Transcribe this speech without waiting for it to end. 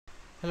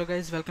Hello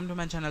guys, welcome to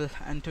my channel,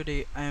 and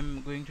today I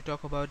am going to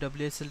talk about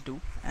wsl2,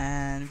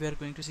 and we are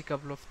going to see a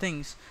couple of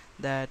things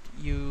that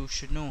you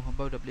should know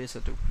about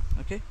wsl2.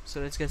 Okay, so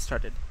let's get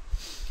started.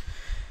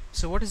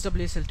 So what is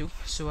wsl2?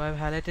 So I've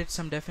highlighted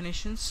some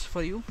definitions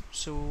for you.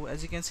 So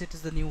as you can see, it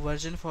is the new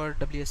version for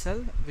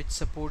WSL which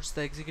supports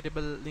the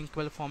executable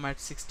linkable format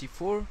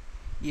 64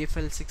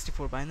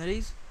 EFL64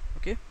 binaries.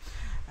 Okay,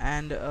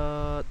 and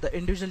the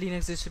individual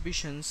Linux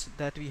distributions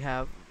that we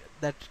have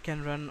that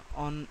can run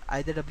on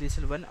either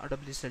WSL1 or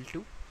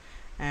WSL2,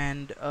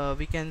 and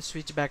we can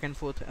switch back and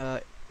forth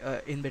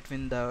in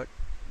between the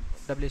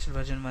WSL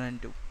version 1 and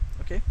 2.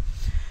 Okay,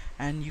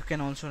 and you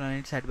can also run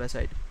it side by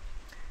side.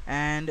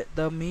 And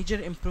the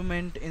major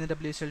improvement in the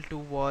WSL2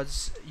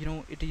 was,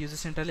 it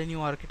uses entirely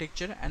new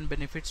architecture and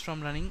benefits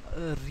from running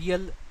a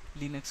real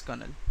Linux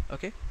kernel.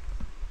 Okay,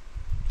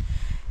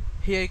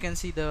 here you can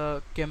see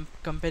the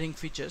comparing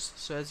features.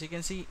 So as you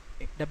can see,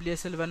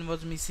 WSL1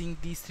 was missing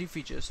these three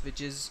features,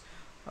 which is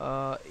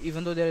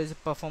even though there is a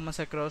performance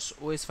across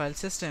OS file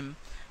system,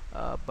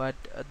 but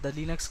the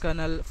Linux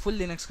kernel, full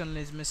Linux kernel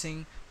is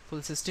missing,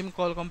 full system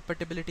call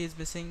compatibility is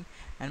missing,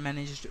 and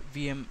managed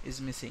VM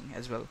is missing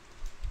as well.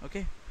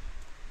 Okay,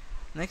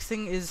 next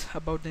thing is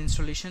about the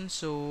installation.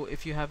 So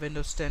if you have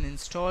Windows 10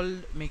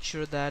 installed, make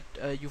sure that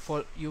you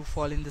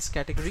fall in this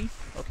category.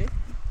 Okay,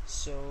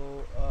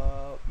 so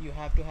you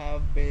have to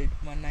have build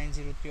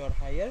 1903 or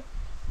higher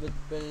with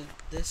build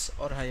this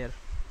or higher.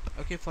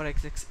 Okay, for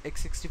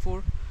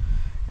x64,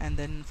 and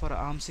then for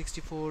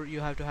ARM64 you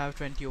have to have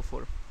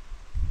 2004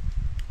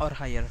 or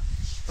higher.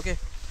 Okay,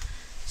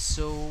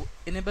 so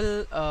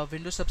enable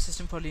Windows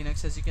subsystem for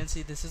Linux. As you can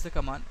see, this is the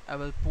command. I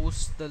will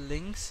post the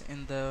links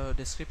in the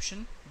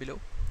description below.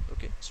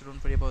 Okay, so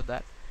don't worry about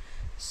that.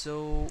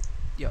 So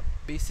yeah,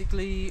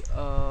 basically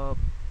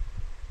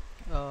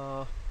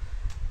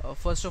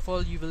first of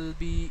all, you will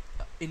be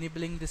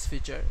enabling this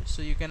feature.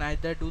 So you can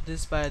either do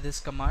this by this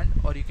command,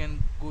 or you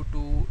can go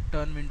to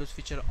turn Windows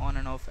feature on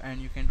and off,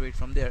 and you can do it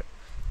from there.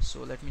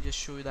 So let me just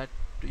show you that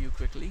to you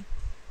quickly.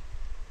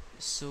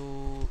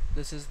 So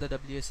this is the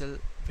WSL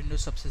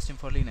Windows subsystem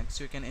for Linux.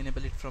 So you can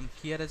enable it from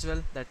here as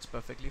well. That's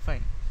perfectly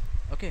fine.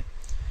 Okay,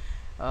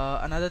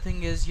 another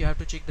thing is you have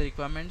to check the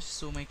requirements,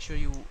 so make sure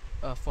you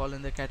fall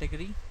in the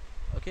category.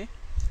 Okay,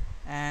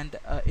 and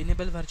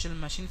enable virtual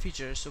machine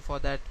features. So for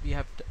that we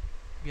have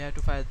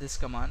to fire this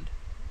command.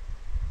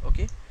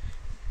 Okay,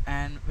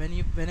 and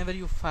whenever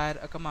you fire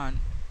a command,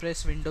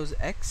 press Windows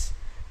X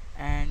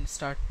and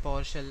start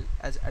PowerShell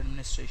as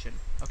administration.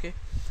 Okay,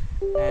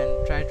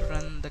 and try to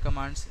run the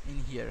commands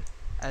in here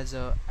as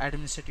a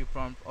administrative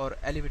prompt, or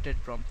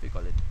elevated prompt we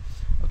call it.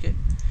 Okay,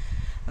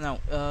 now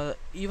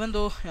even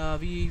though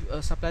we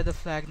supply the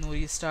flag no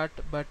restart,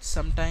 but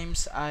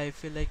sometimes I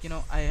feel like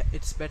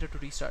it's better to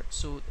restart.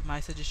 So my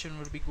suggestion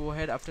would be, go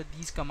ahead after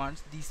these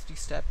commands, these three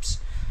steps,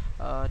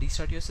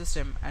 restart your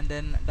system, and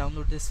then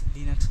download this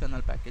Linux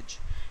kernel package.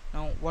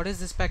 Now what is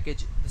this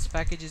package? This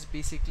package is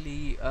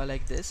basically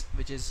like this,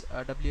 which is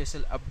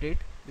WSL update,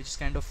 which is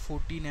kind of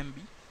 14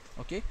 MB.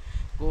 Okay,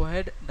 go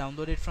ahead,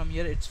 download it from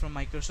here. It's from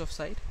Microsoft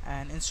site,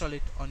 and install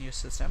it on your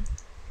system.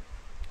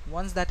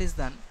 Once that is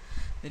done,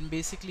 then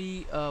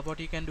basically what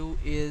you can do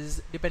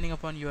is, depending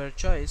upon your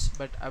choice,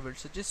 but I would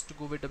suggest to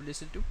go with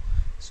WSL2.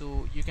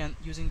 So you can,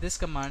 using this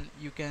command,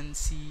 you can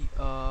see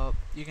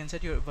you can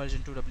set your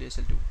version to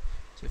WSL2.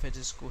 So if I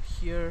just go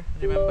here,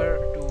 remember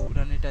to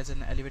run it as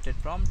an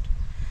elevated prompt,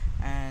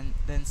 and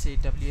then say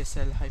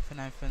WSL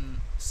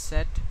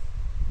 -set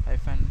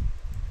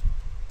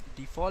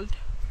 -default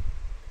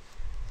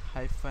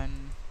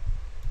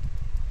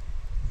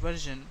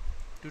version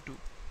to 2.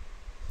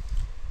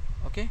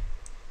 Okay,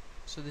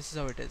 so this is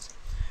how it is.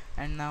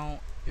 And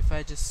now if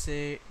I just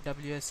say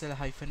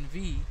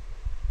WSL-V,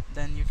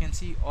 then you can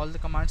see all the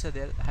commands are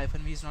there.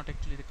 -V is not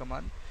actually the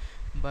command,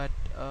 but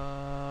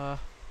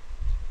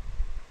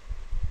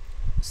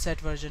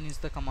set version is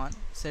the command,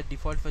 set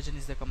default version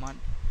is the command,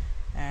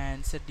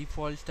 and set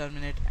default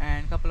terminate,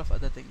 and couple of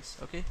other things.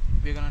 Okay,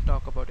 we're gonna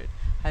talk about it.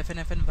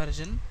 -FN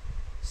version.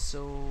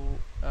 So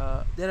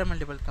there are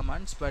multiple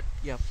commands, but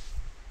yeah,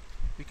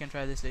 we can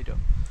try this later.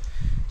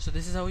 So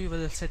this is how you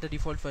will set the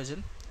default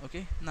version.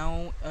 Okay,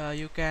 now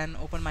you can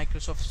open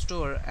Microsoft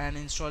Store and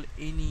install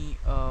any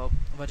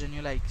version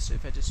you like. So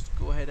if I just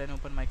go ahead and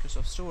open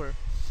Microsoft Store,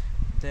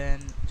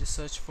 then just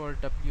search for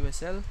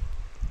WSL,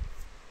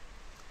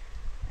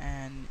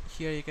 and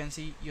here you can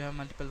see you have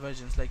multiple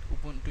versions like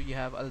Ubuntu, you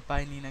have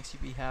Alpine Linux,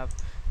 we have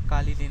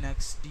Kali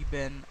Linux,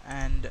 Debian,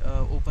 and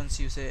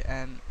OpenSUSE,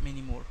 and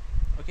many more.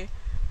 Okay,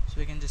 so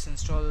we can just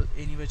install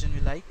any version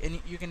you like.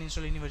 You can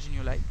install any version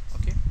you like.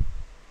 Okay,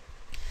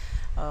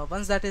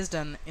 once that is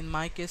done, in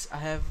my case I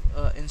have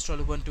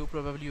installed Ubuntu.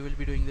 Probably you will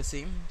be doing the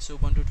same. So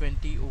Ubuntu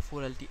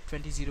 20.04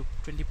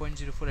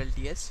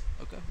 LTS,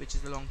 okay, which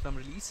is the long-term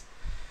release,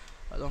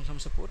 long-term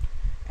support.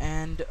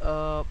 And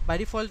by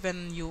default, when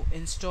you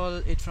install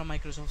it from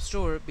Microsoft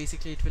Store,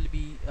 basically it will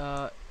be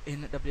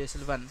in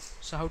WSL1.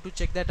 So how to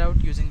check that out?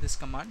 Using this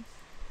command.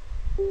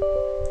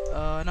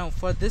 Now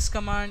for this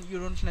command, you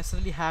don't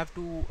necessarily have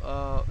to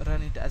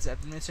run it as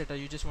administrator.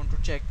 You just want to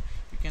check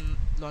you can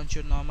launch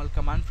your normal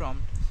command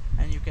prompt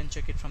and you can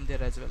check it from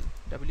there as well.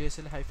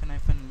 wsl hyphen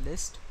hyphen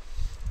list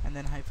and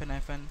then hyphen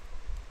hyphen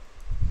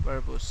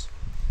verbose.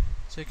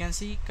 So you can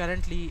see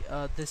currently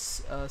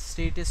this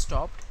state is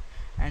stopped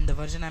and the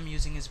version I'm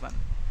using is 1.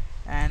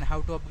 And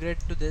how to upgrade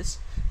to this,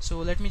 so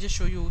let me just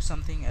show you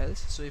something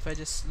else. So if I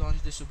just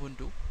launch this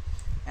Ubuntu,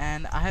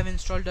 and I have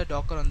installed a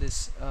Docker on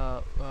this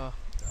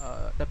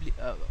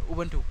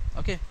Ubuntu.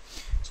 Okay,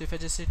 so if I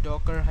just say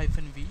docker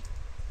 -v,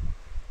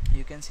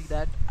 you can see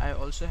that I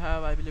also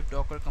have, I believe,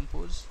 Docker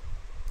Compose,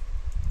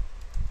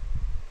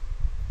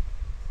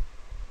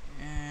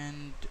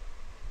 and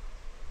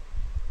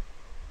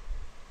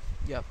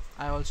yeah,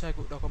 I also have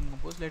Docker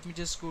Compose. Let me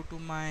just go to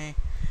my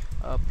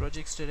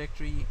projects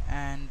directory,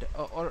 and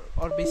or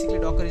basically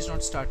Docker is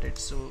not started.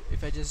 So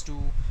if I just do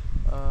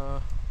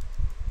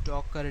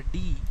docker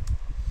d,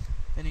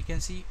 then you can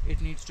see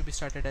it needs to be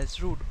started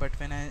as root, but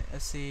when I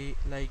say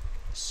like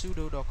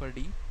sudo docker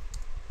d,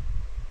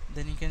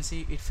 then you can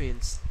see it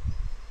fails.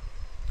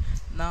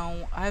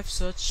 Now I have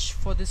searched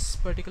for this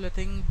particular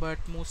thing, but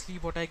mostly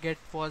what I get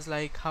was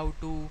like how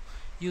to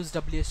use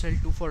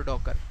wsl2 for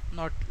Docker,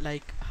 not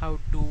like how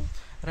to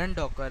run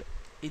Docker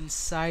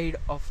inside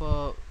of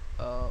a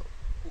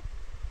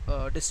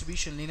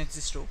distribution Linux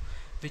distro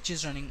which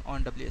is running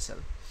on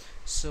WSL.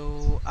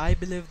 So I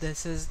believe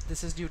this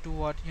is due to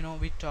what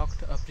we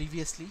talked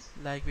previously,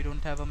 like we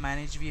don't have a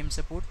managed VM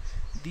support,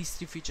 these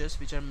 3 features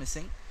which are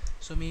missing.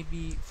 So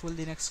maybe full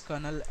Linux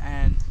kernel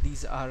and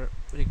these are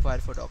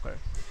required for Docker,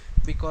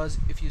 because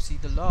if you see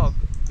the log,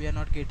 we are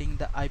not getting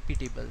the IP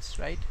tables,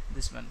 right?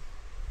 This one.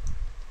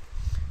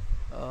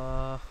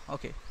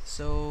 Okay,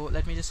 so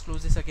let me just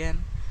close this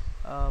again.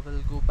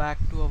 We'll go back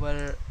to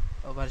our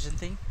version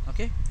thing.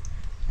 Okay,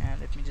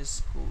 and let me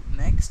just go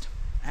next,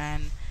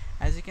 and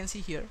as you can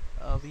see here,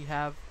 we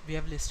have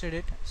listed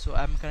it. So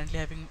I'm currently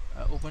having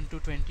Ubuntu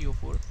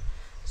 2004.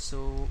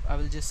 So I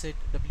will just set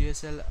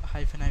wsl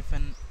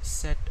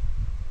 -set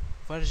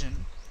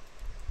version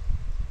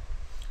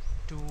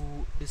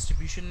to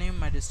distribution name.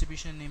 My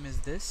distribution name is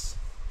this,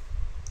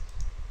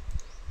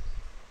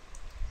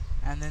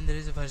 and then there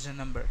is a version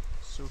number,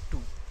 so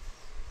 2.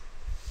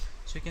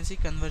 So you can see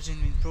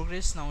conversion in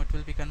progress. Now it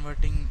will be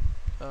converting,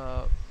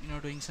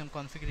 doing some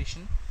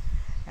configuration,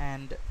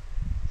 and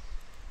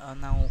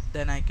now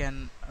then I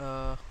can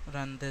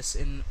run this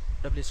in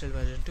WSL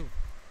version 2.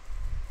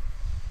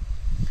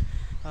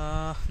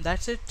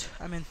 That's it.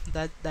 I mean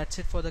that's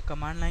it for the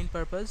command line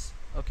purpose.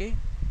 Okay,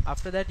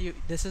 after that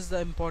this is the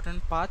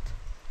important path.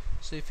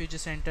 So if you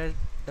just enter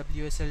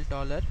wsl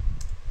 $,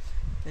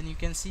 then you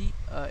can see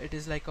it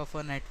is like of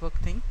a network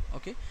thing.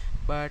 Okay,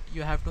 but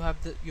you have to have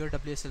your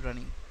WSL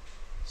running.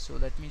 So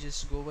let me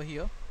just go over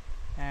here,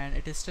 and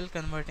it is still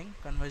converting.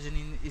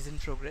 Conversion is in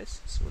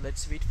progress, so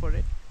let's wait for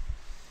it.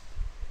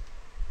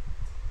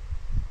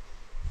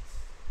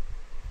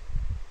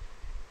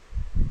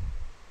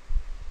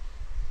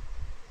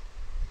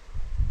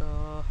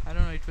 I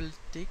don't know, it will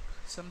take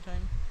some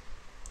time,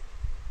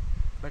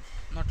 but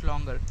not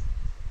longer,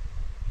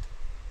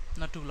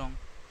 not too long.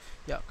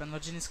 Yeah,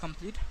 conversion is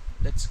complete.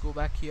 Let's go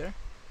back here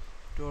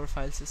to our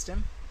file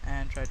system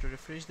and try to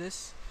refresh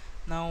this.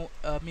 Now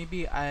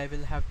maybe I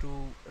will have to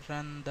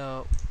run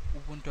the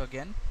Ubuntu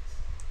again,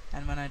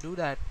 and when I do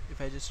that,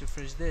 if I just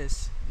refresh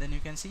this, then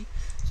you can see,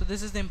 so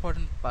this is the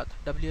important path,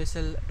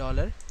 wsl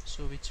 $,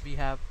 so which we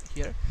have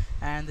here,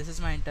 and this is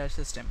my entire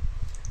system.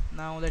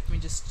 Now let me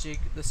just check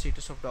the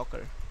status of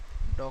Docker.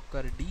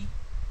 Docker d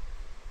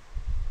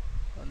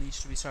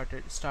needs to be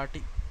starting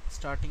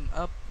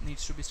up,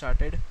 needs to be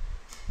started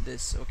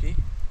this. Okay,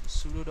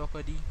 sudo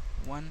docker d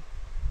 1.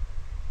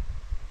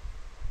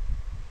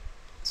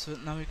 So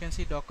now you can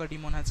see Docker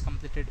daemon has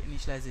completed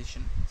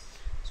initialization.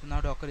 So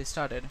now Docker is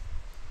started.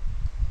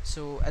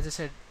 So as I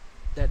said,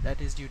 that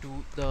is due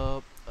to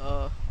the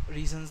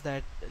reasons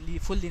that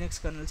full Linux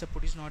kernel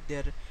support is not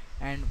there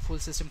and full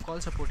system call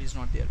support is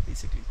not there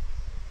basically.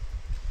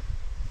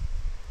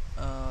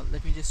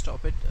 Let me just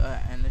stop it,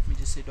 and let me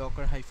just say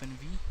docker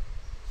 -v,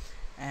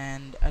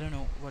 and I don't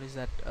know what is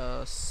that,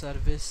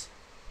 service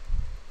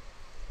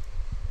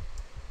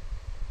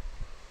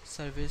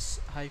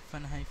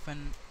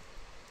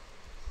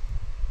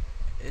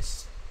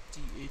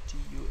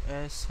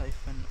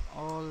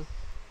 -status-all,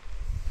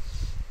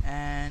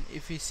 and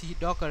if we see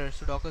Docker,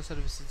 so Docker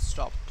service is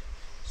stopped.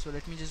 So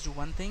let me just do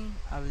one thing.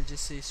 I will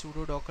just say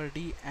sudo docker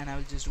d, and I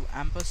will just do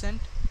ampersand,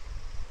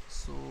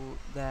 so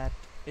that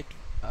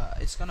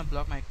it's gonna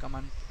block my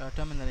command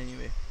terminal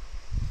anyway.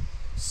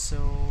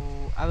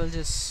 So I will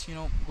just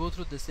go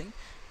through this thing,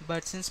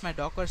 but since my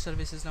Docker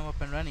service is now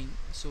up and running,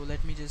 so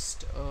let me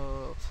just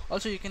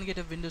also you can get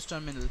a Windows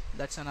terminal,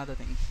 that's another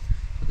thing.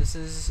 So this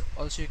is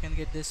also, you can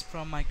get this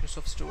from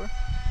Microsoft Store.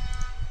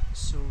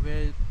 So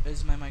where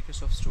is my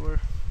Microsoft Store?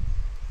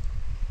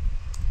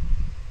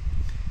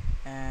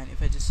 And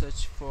if I just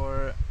search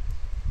for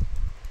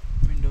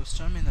Windows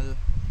terminal,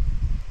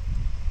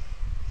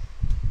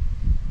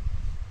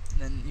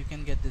 then you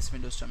can get this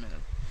Windows terminal.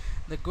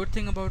 The good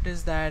thing about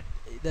is that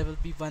there will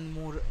be one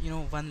more,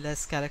 one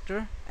less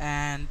character,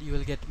 and you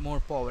will get more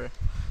power.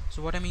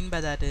 So what I mean by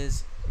that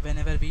is,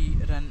 whenever we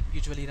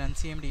usually run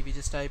cmd, we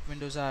just type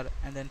windows r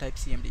and then type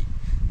cmd.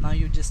 Now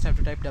you just have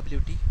to type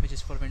wt, which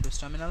is for Windows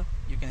Terminal.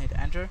 You can hit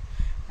enter,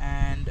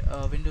 and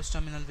Windows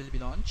Terminal will be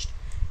launched.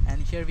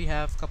 And here we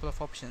have a couple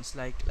of options,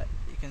 like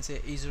you can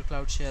say Azure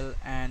Cloud Shell,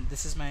 and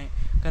this is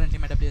currently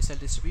my wsl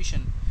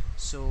distribution,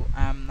 so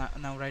I'm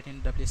now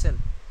writing wsl.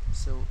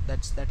 So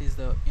that is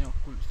the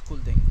cool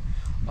thing.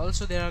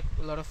 Also, there are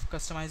a lot of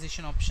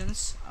customization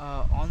options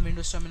on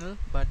Windows Terminal,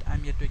 but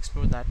I'm yet to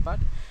explore that part.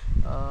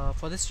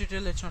 For this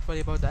tutorial, let's not worry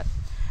about that,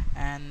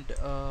 and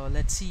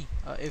let's see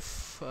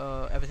if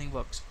everything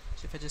works.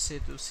 So if I just say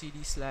to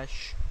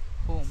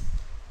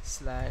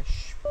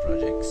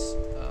cd/home/projects,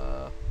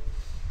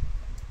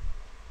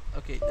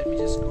 okay, let me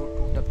just go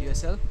to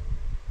wsl,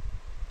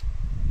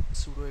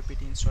 sudo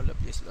apt install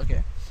wsl.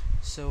 Okay,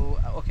 so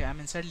okay, I'm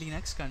inside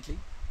Linux currently.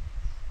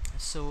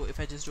 So if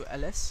I just do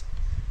ls,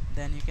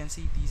 then you can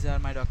see these are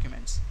my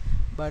documents,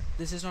 but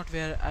this is not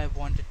where I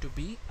want it to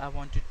be. I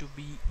want it to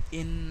be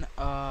in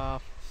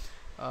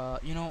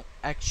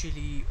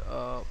actually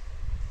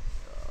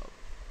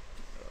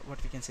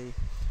what we can say,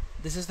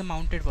 this is the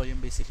mounted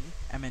volume, basically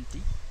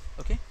mnt.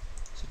 Okay,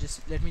 so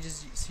just let me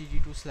just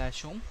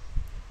cd2/home,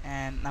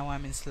 and now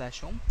I'm in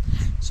 /home.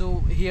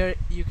 So here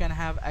you can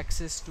have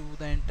access to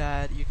the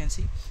entire, you can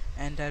see,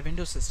 entire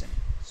Windows system.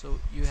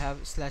 So you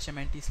have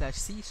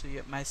 /mnt/c, so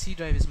my C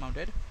drive is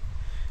mounted.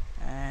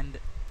 And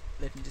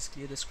let me just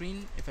clear the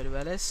screen. If I do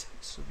ls,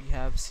 so we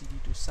have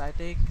cd2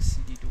 sitec,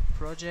 cd2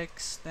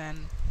 projects,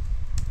 then,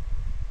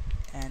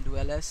 and do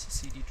ls,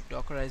 cd2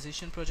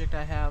 dockerization project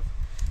I have,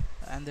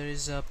 and there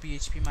is a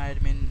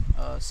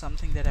phpMyAdmin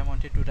something that I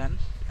wanted to run.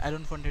 I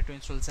don't want it to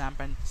install XAMPP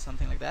and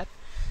something like that.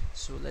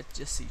 So let's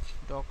just see,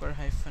 docker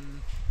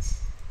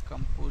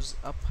 -compose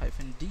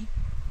up-d.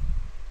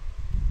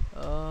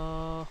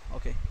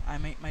 Okay, I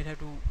might have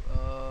to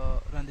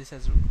run this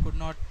as root.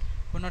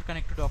 Could not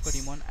connect to docker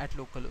daemon at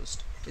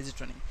localhost. Is it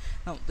running?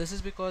 Now this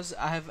is because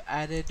I have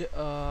added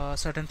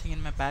certain thing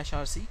in my bash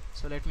rc.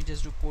 So let me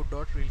just do code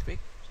dot real quick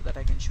so that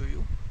I can show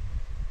you.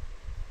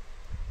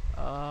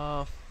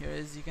 Here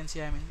is, you can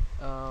see I'm in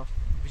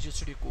Visual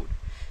Studio Code,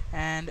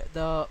 and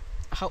the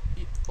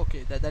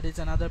okay, that is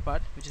another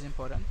part which is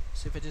important.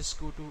 So if I just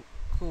go to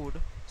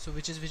code, so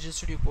which is Visual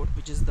Studio Code,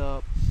 which is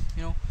the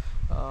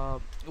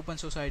open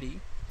source IDE.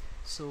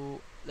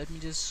 So let me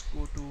just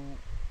go to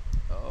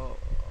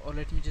or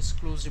let me just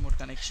close remote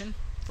connection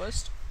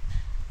first.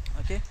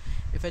 Okay,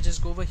 if I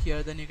just go over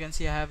here, then you can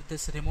see I have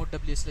this remote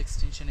WSL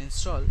extension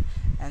installed,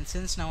 and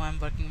since now I'm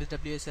working with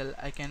WSL,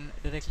 I can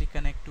directly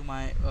connect to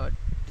my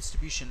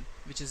distribution,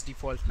 which is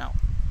default now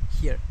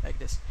here, like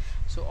this.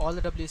 So all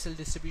the WSL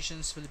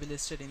distributions will be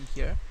listed in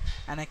here,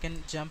 and I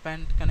can jump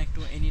and connect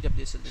to any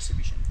WSL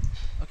distribution.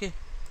 Okay,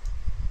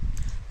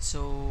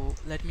 so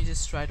let me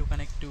just try to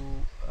connect to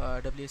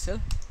WSL.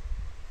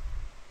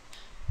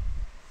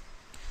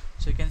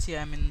 So you can see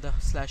I'm in the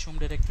 /home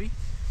directory.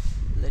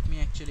 Let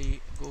me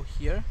actually go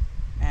here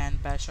and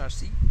bash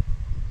rc,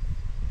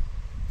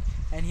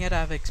 and here I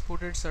have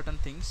exported certain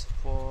things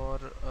for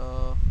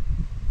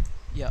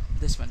yeah,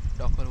 this one,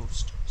 docker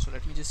host. So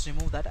let me just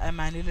remove that. I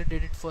manually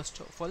did it first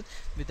of all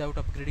without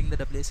upgrading the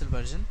WSL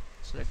version.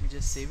 So let me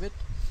just save it,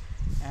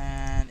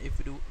 and if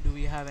we do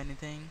we have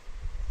anything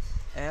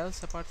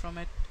else apart from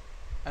it?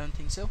 I don't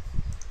think so.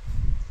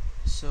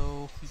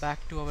 So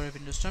back to our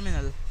Windows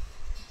terminal.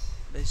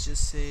 Let's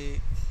just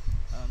say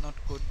not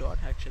code dot,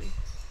 actually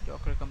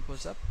docker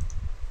compose up.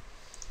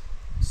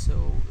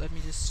 So let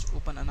me just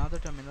open another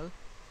terminal,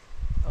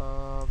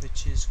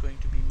 which is going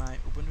to be my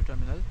Ubuntu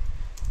terminal.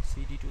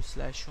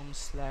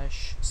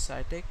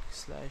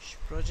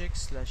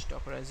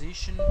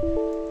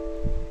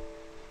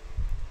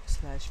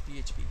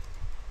 cd2/home/sitec/projects/dockerization/php.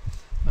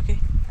 Okay,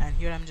 and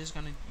here I'm just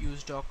gonna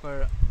use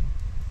docker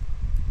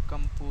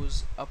compose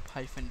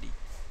up-d.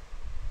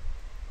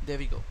 There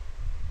we go.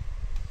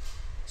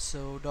 So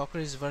docker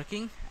is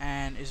working,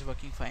 and is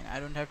working fine. I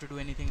don't have to do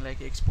anything like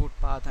export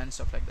path and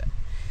stuff like that.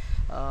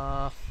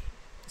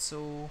 So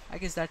I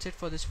guess that's it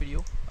for this video.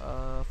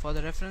 For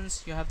the reference,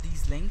 you have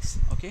these links.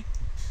 Okay,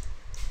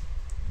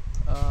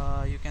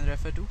 you can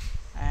refer to,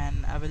 and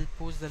I will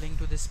post the link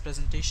to this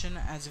presentation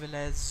as well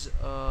as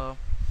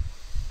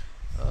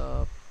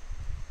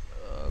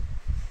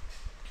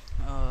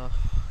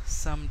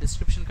some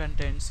description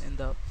contents in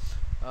the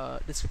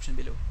description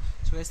below.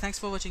 So guys, thanks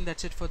for watching.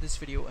 That's it for this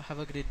video. Have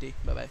a great day.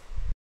 Bye bye.